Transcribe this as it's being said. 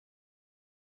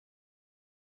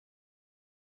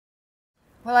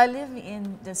Well, I live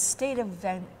in the state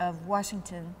of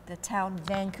Washington, the town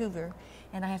Vancouver,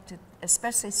 and I have to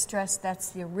especially stress that's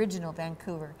the original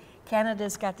Vancouver.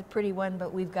 Canada's got the pretty one,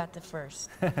 but we've got the first.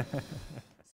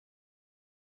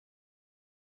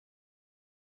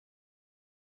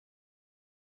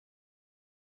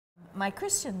 My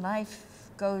Christian life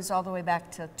goes all the way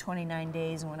back to 29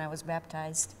 days when I was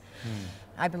baptized.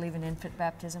 I believe in infant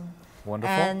baptism.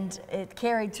 Wonderful. And it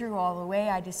carried through all the way.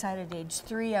 I decided at age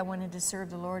 3 I wanted to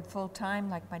serve the Lord full time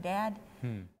like my dad.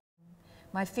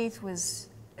 My faith was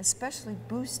especially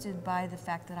boosted by the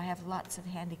fact that I have lots of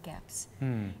handicaps.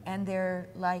 And they're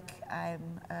like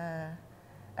I'm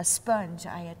a sponge.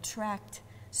 I attract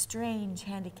strange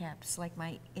handicaps, like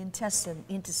my intestine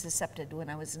intussuscepted when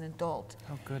I was an adult.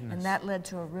 Oh, goodness. And that led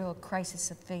to a real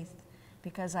crisis of faith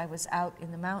because I was out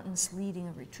in the mountains leading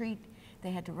a retreat.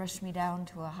 They had to rush me down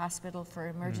to a hospital for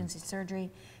emergency surgery.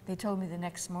 They told me the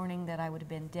next morning that I would have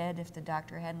been dead if the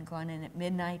doctor hadn't gone in at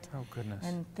midnight. Oh, goodness.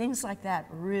 And things like that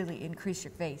really increase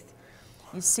your faith.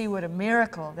 You see what a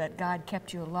miracle that God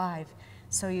kept you alive.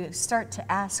 So you start to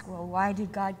ask, well, why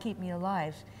did God keep me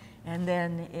alive? And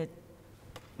then it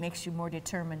makes you more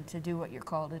determined to do what you're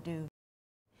called to do.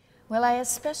 Well, I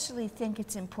especially think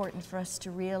it's important for us to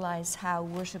realize how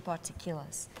worship ought to kill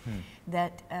us.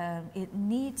 That it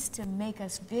needs to make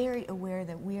us very aware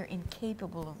that we are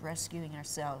incapable of rescuing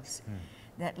ourselves.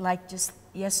 That, like just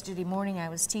yesterday morning, I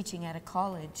was teaching at a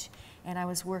college and I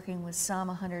was working with Psalm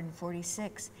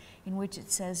 146, in which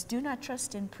it says, "Do not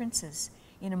trust in princes,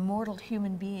 in a mortal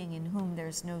human being in whom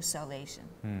there's no salvation."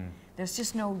 There's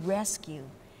just no rescue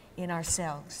in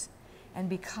ourselves. And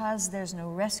because there's no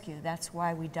rescue, that's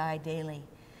why we die daily.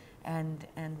 And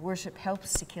worship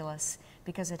helps to kill us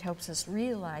because it helps us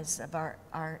realize of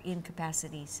our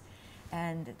incapacities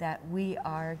and that we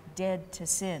are dead to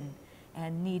sin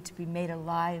and need to be made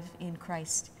alive in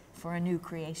Christ for a new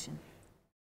creation.